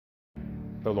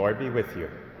The Lord be with you.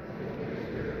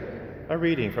 A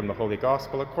reading from the Holy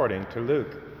Gospel according to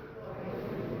Luke.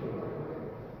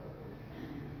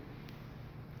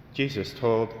 Jesus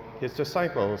told his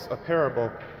disciples a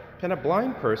parable. Can a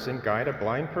blind person guide a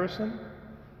blind person?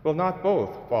 Will not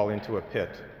both fall into a pit?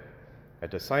 A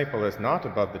disciple is not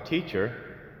above the teacher,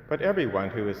 but everyone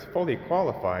who is fully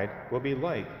qualified will be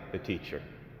like the teacher.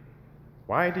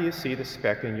 Why do you see the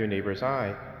speck in your neighbor's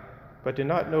eye, but do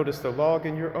not notice the log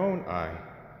in your own eye?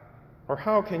 Or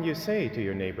how can you say to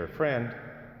your neighbor, "Friend,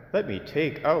 let me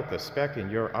take out the speck in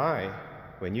your eye,"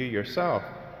 when you yourself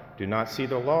do not see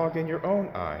the log in your own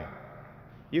eye?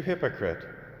 You hypocrite!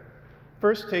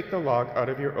 First take the log out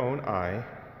of your own eye,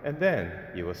 and then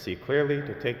you will see clearly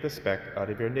to take the speck out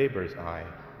of your neighbor's eye.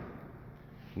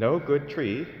 No good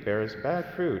tree bears bad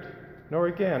fruit, nor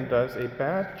again does a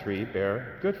bad tree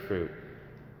bear good fruit,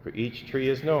 for each tree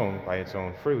is known by its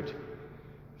own fruit.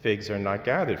 Figs are not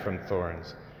gathered from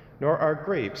thorns, nor are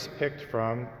grapes picked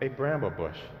from a bramble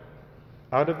bush.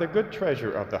 Out of the good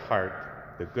treasure of the heart,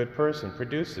 the good person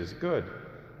produces good,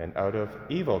 and out of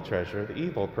evil treasure, the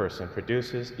evil person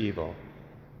produces evil.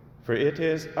 For it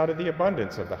is out of the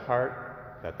abundance of the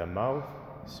heart that the mouth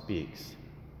speaks.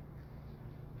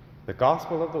 The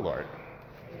Gospel of the Lord.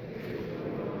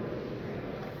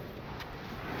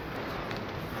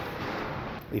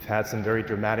 We've had some very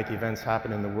dramatic events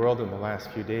happen in the world in the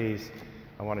last few days.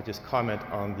 I want to just comment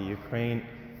on the Ukraine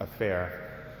affair,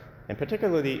 and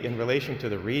particularly in relation to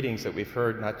the readings that we've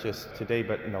heard, not just today,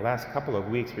 but in the last couple of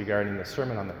weeks regarding the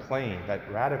Sermon on the Plain, that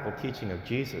radical teaching of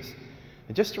Jesus.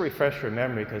 And just to refresh your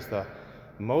memory, because the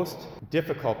most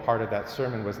difficult part of that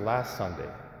sermon was last Sunday,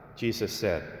 Jesus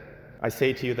said, "I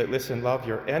say to you that listen, love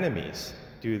your enemies,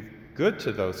 do good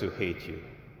to those who hate you,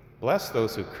 bless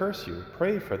those who curse you,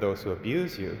 pray for those who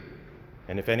abuse you,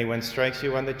 and if anyone strikes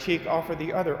you on the cheek, offer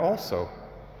the other also.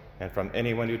 And from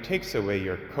anyone who takes away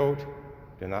your coat,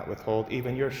 do not withhold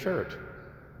even your shirt.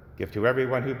 Give to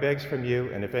everyone who begs from you,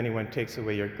 and if anyone takes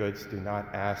away your goods, do not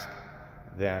ask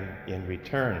them in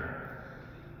return."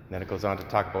 And then it goes on to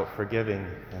talk about forgiving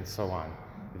and so on.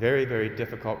 Very, very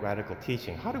difficult radical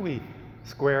teaching. How do we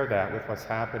square that with what's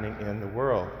happening in the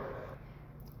world?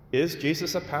 Is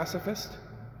Jesus a pacifist?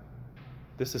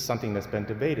 This is something that's been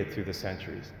debated through the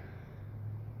centuries.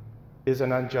 Is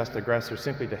an unjust aggressor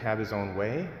simply to have his own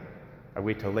way? Are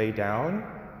we to lay down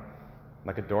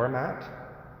like a doormat?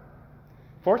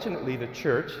 Fortunately, the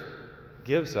Church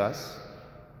gives us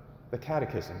the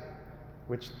Catechism,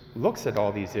 which looks at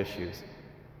all these issues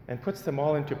and puts them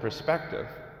all into perspective.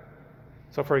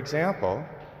 So, for example,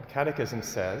 the Catechism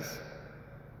says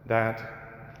that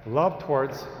love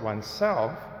towards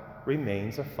oneself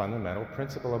remains a fundamental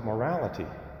principle of morality.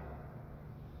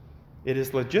 It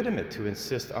is legitimate to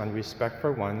insist on respect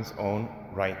for one's own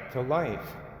right to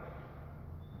life.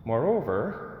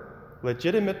 Moreover,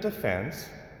 legitimate defense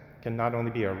can not only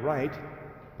be a right,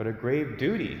 but a grave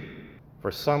duty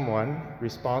for someone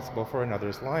responsible for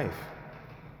another's life,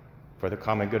 for the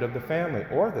common good of the family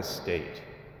or the state.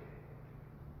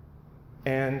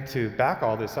 And to back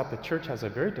all this up, the Church has a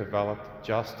very developed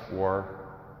just war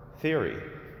theory.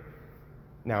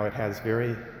 Now, it has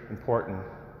very important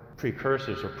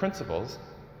precursors or principles.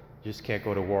 You just can't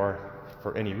go to war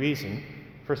for any reason.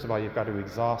 First of all, you've got to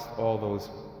exhaust all those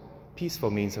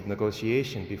peaceful means of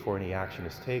negotiation before any action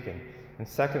is taken. And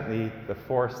secondly, the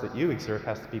force that you exert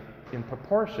has to be in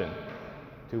proportion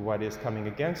to what is coming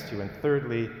against you. And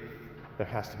thirdly, there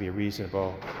has to be a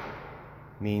reasonable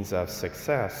means of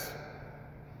success.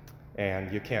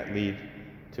 And you can't lead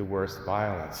to worse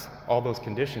violence. All those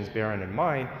conditions bearing in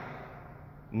mind,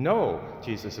 no,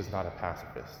 Jesus is not a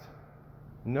pacifist.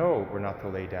 No, we're not to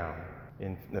lay down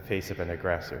in the face of an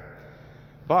aggressor.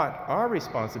 But our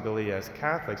responsibility as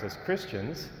Catholics, as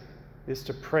Christians, is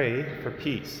to pray for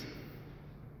peace.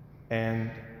 And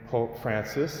Pope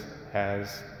Francis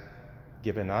has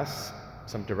given us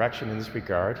some direction in this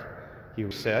regard. He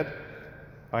said,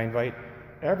 "I invite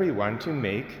everyone to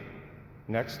make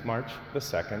next March the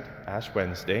 2nd, Ash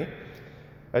Wednesday,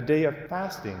 a day of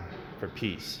fasting for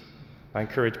peace. I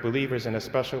encourage believers in a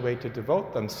special way to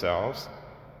devote themselves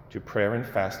to prayer and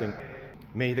fasting.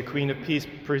 May the Queen of Peace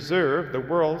preserve the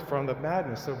world from the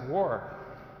madness of war."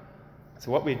 So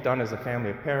what we've done as a family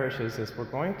of parishes is we're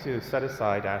going to set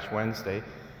aside Ash Wednesday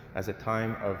as a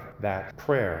time of that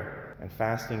prayer and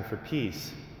fasting for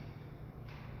peace.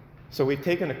 So we've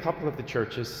taken a couple of the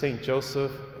churches, St.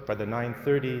 Joseph for the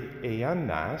 9:30 a.m.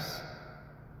 Mass.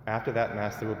 After that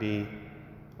Mass, there will be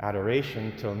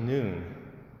adoration till noon,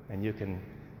 and you can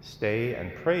stay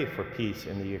and pray for peace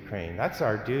in the Ukraine. That's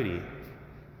our duty,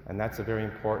 and that's a very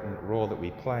important role that we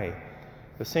play.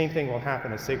 The same thing will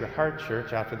happen at Sacred Heart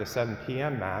Church. After the 7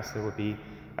 p.m. Mass, there will be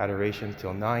adoration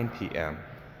till 9 p.m.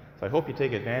 So I hope you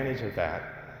take advantage of that,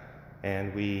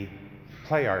 and we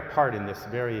play our part in this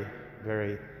very,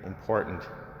 very important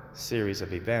series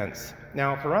of events.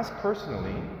 Now, for us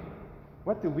personally,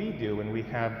 what do we do when we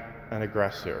have an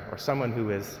aggressor or someone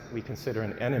who we consider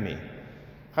an enemy?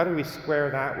 How do we square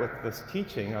that with this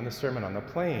teaching on the Sermon on the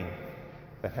Plain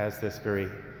that has this very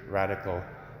radical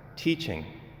teaching?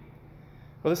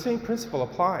 Well, the same principle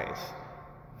applies.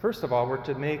 First of all, we're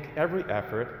to make every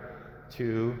effort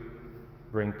to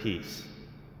bring peace,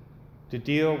 to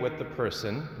deal with the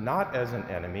person not as an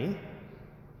enemy,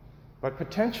 but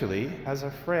potentially as a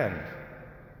friend,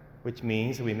 which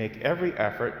means we make every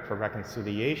effort for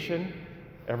reconciliation,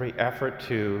 every effort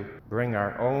to bring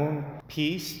our own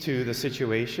peace to the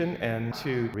situation and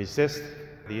to resist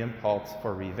the impulse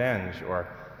for revenge or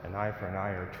an eye for an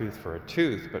eye or a tooth for a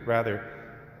tooth, but rather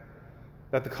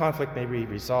that the conflict may be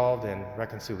resolved and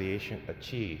reconciliation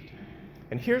achieved.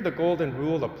 And here the golden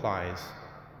rule applies: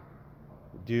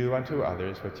 do unto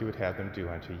others what you would have them do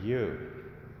unto you.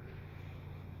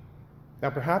 Now,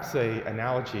 perhaps an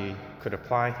analogy could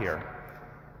apply here.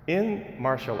 In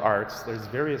martial arts, there's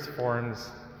various forms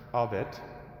of it.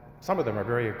 Some of them are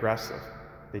very aggressive.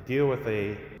 They deal with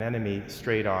an enemy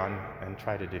straight on and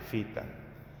try to defeat them.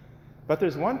 But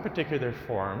there's one particular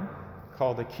form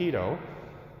called Aikido,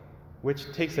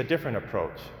 which takes a different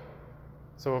approach.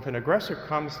 So if an aggressor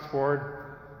comes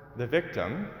toward the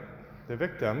victim,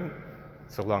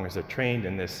 so long as they're trained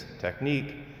in this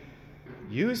technique,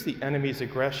 use the enemy's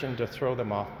aggression to throw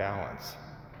them off balance.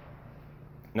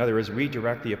 In other words,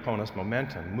 redirect the opponent's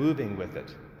momentum, moving with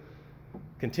it,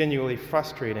 continually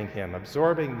frustrating him,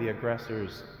 absorbing the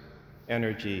aggressor's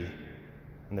energy.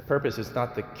 And the purpose is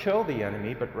not to kill the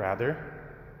enemy, but rather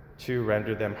to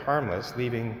render them harmless,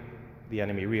 leaving the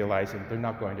enemy realizing they're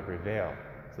not going to prevail.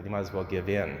 So they might as well give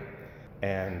in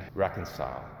and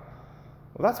reconcile.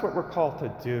 Well, that's what we're called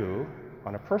to do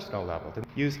on a personal level, to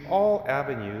use all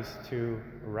avenues to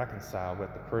reconcile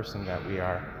with the person that we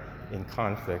are in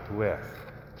conflict with.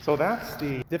 So that's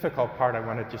the difficult part I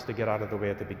wanted just to get out of the way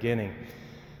at the beginning.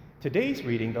 Today's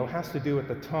reading, though, has to do with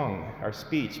the tongue, our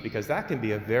speech, because that can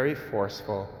be a very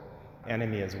forceful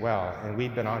enemy as well. And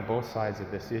we've been on both sides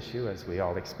of this issue, as we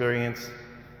all experience.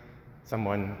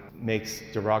 Someone makes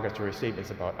derogatory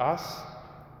statements about us,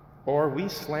 or we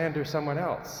slander someone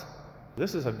else.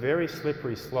 This is a very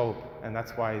slippery slope, and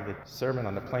that's why the Sermon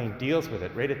on the Plain deals with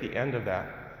it. Right at the end of that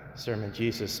sermon,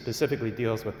 Jesus specifically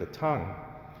deals with the tongue.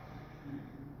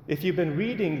 If you've been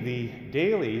reading the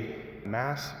daily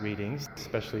Mass readings,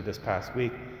 especially this past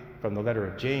week from the letter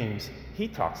of James, he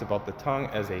talks about the tongue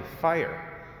as a fire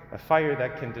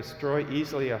that can destroy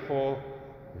easily a whole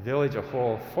village, a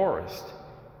whole forest.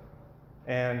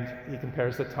 And he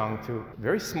compares the tongue to a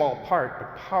very small part,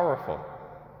 but powerful,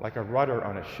 like a rudder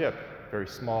on a ship. Very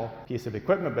small piece of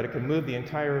equipment, but it can move the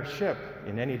entire ship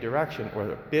in any direction, or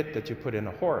the bit that you put in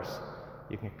a horse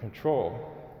you can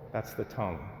control. That's the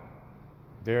tongue.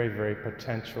 Very, very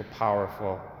potential,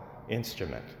 powerful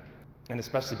instrument. And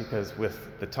especially because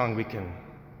with the tongue we can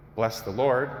bless the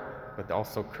Lord, but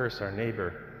also curse our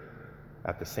neighbor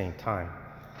at the same time.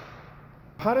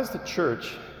 How does the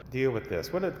church deal with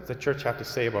this? What does the church have to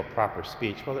say about proper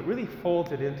speech? Well, it really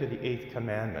folds it into the 8th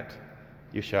commandment.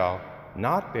 You shall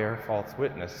not bear false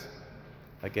witness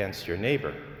against your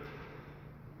neighbor.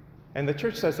 And the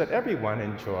church says that everyone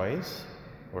enjoys,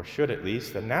 or should at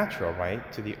least, the natural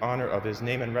right to the honor of his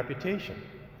name and reputation.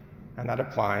 And that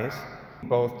applies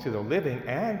both to the living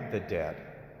and the dead.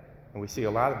 And we see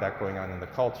a lot of that going on in the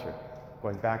culture,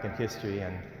 going back in history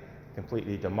and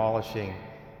completely demolishing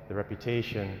the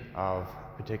reputation of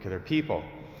particular people.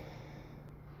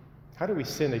 How do we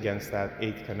sin against that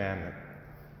 8th commandment?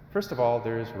 First of all,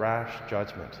 there is rash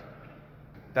judgment.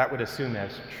 That would assume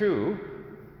as true,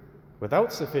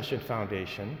 without sufficient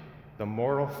foundation, the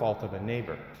moral fault of a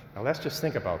neighbor. Now let's just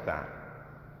think about that.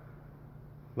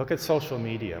 Look at social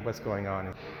media, what's going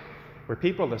on, where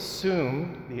people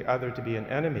assume the other to be an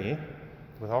enemy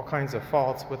with all kinds of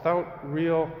faults without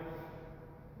real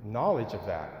knowledge of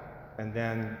that, and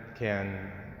then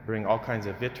can bring all kinds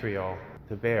of vitriol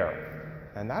to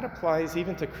bear. And that applies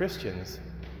even to Christians,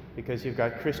 because you've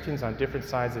got Christians on different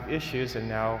sides of issues, and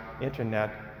now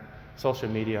internet, social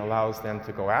media allows them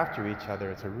to go after each other.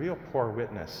 It's a real poor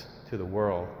witness to the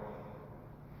world.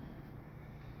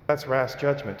 That's rash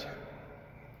judgment.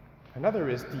 Another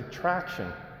is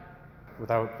detraction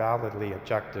without validly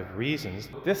objective reasons,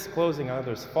 disclosing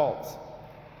others' faults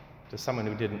to someone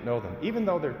who didn't know them, even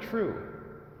though they're true.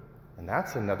 And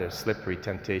that's another slippery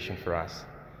temptation for us,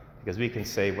 because we can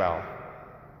say, well,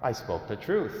 I spoke the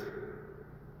truth.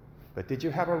 But did you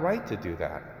have a right to do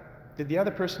that? Did the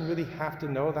other person really have to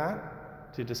know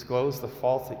that to disclose the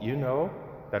faults that you know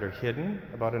that are hidden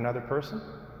about another person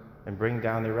and bring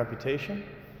down their reputation?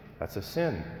 That's a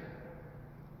sin.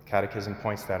 The Catechism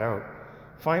points that out.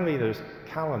 Finally, there's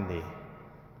calumny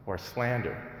or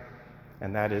slander,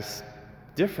 and that is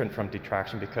different from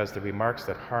detraction because the remarks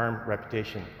that harm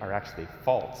reputation are actually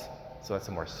false, so that's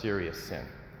a more serious sin.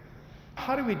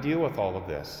 How do we deal with all of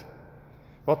this?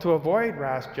 Well, to avoid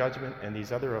rash judgment and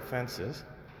these other offenses,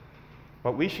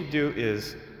 what we should do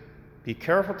is be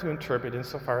careful to interpret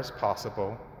insofar as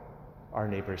possible our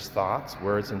neighbor's thoughts,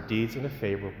 words, and deeds in a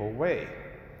favorable way.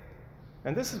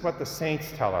 And this is what the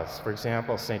saints tell us. For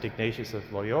example, St. Ignatius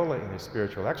of Loyola in his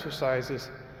Spiritual Exercises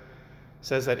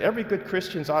says that every good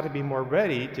Christian ought to be more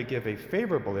ready to give a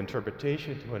favorable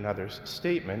interpretation to another's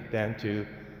statement than to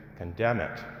condemn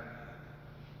it.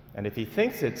 And if he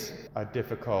thinks it's a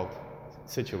difficult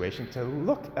situation, to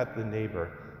look at the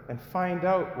neighbor and find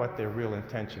out what their real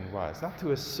intention was. Not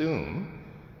to assume,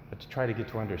 but to try to get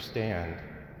to understand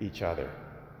each other.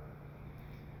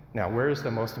 Now, where is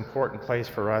the most important place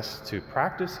for us to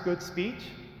practice good speech?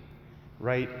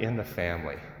 Right in the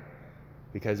family.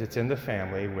 Because it's in the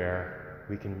family where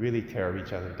we can really tear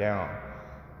each other down.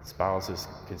 Spouses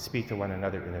can speak to one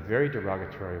another in a very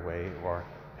derogatory way, or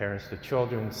parents to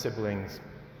children, siblings,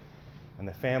 and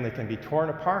the family can be torn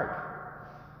apart.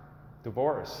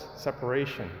 Divorce,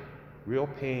 separation, real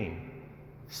pain.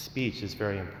 Speech is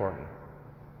very important.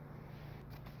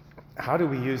 How do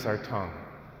we use our tongue?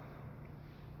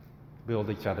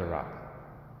 Build each other up.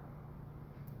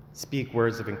 Speak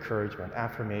words of encouragement,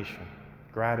 affirmation,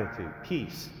 gratitude,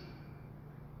 peace.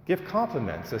 Give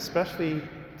compliments, especially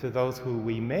to those who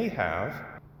we may have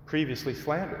previously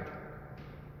slandered.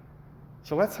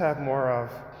 So let's have more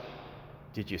of,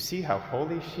 did you see how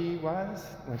holy she was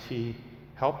when she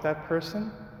helped that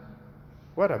person?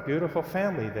 What a beautiful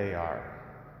family they are.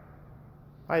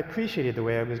 I appreciated the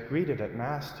way I was greeted at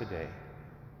Mass today.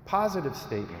 Positive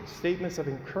statements, statements of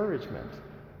encouragement.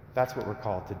 That's what we're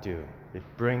called to do. It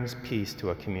brings peace to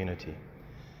a community.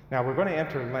 Now, we're going to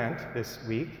enter Lent this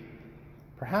week.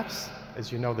 Perhaps,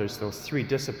 as you know, there's those 3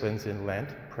 disciplines in Lent: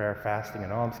 prayer, fasting,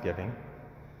 and almsgiving.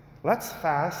 Let's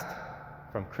fast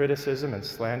from criticism and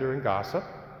slander and gossip.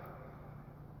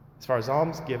 As far as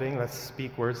almsgiving, let's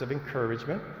speak words of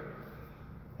encouragement.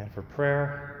 And for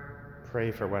prayer,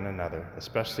 pray for one another,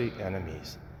 especially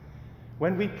enemies.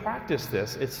 When we practice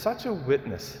this, it's such a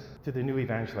witness to the new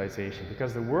evangelization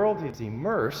because the world is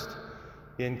immersed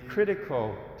in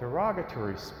critical,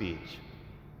 derogatory speech,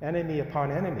 enemy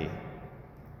upon enemy.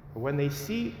 But when they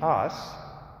see us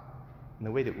and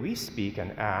the way that we speak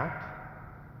and act,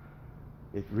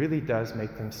 it really does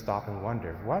make them stop and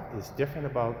wonder, what is different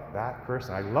about that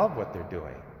person? I love what they're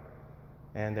doing.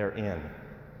 And they're in.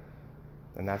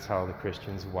 And that's how the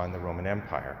Christians won the Roman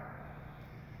Empire.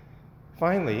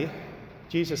 Finally,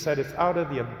 Jesus said it's out of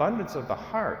the abundance of the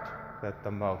heart that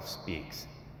the mouth speaks.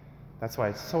 That's why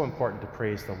it's so important to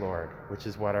praise the Lord, which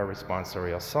is what our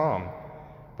responsorial psalm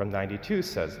from 92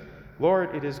 says.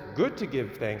 Lord, it is good to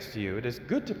give thanks to you. It is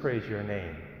good to praise your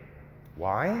name.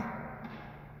 Why?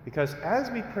 Because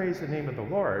as we praise the name of the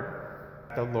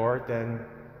Lord then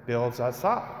builds us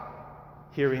up.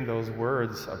 Hearing those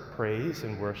words of praise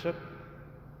and worship,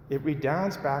 it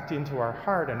redounds back into our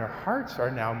heart, and our hearts are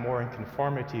now more in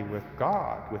conformity with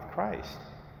God, with Christ.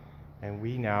 And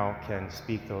we now can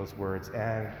speak those words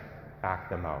and act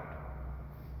them out.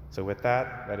 So with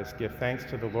that, let us give thanks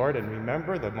to the Lord and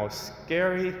remember the most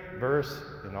scary verse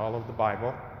in all of the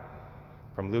Bible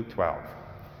from Luke 12.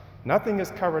 Nothing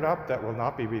is covered up that will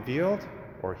not be revealed,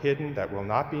 or hidden that will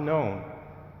not be known.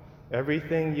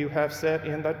 Everything you have said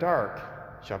in the dark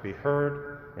shall be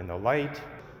heard in the light.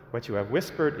 What you have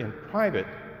whispered in private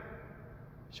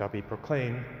shall be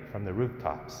proclaimed from the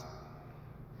rooftops.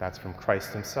 That's from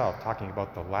Christ himself, talking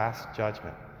about the last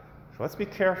judgment. So let's be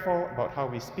careful about how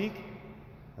we speak,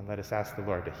 and let us ask the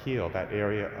Lord to heal that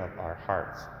area of our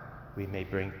hearts. We may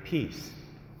bring peace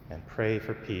and pray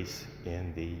for peace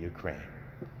in the Ukraine.